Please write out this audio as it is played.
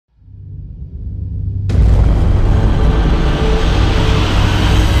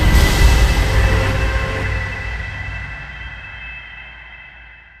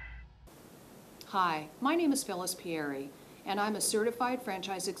name is Phyllis Pieri, and I'm a certified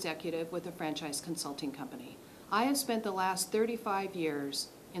franchise executive with a franchise consulting company. I have spent the last 35 years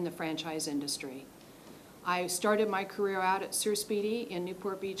in the franchise industry. I started my career out at Sir Speedy in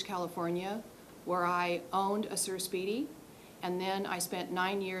Newport Beach, California, where I owned a Sir Speedy, and then I spent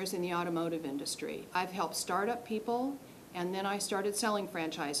 9 years in the automotive industry. I've helped startup people, and then I started selling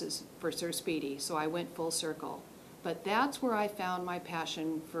franchises for Sir Speedy, so I went full circle. But that's where I found my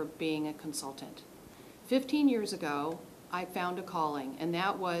passion for being a consultant. 15 years ago, I found a calling, and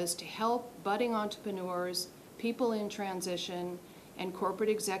that was to help budding entrepreneurs, people in transition, and corporate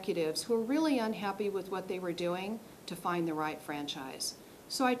executives who are really unhappy with what they were doing to find the right franchise.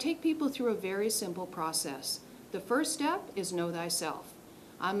 So I take people through a very simple process. The first step is know thyself.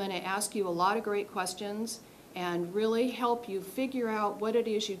 I'm going to ask you a lot of great questions and really help you figure out what it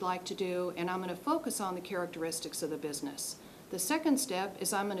is you'd like to do, and I'm going to focus on the characteristics of the business. The second step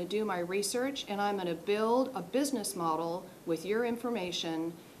is I'm going to do my research, and I'm going to build a business model with your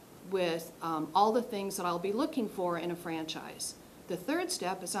information with all the things that I'll be looking for in a franchise. The third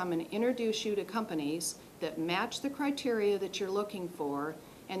step is I'm going to introduce you to companies that match the criteria that you're looking for,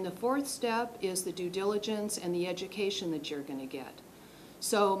 and the fourth step is the due diligence and the education that you're going to get.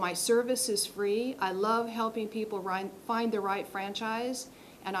 So my service is free. I love helping people find the right franchise,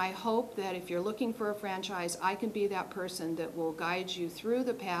 and I hope that if you're looking for a franchise, I can be that person that will guide you through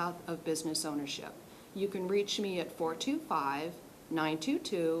the path of business ownership. You can reach me at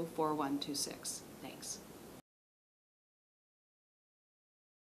 425-922-4126.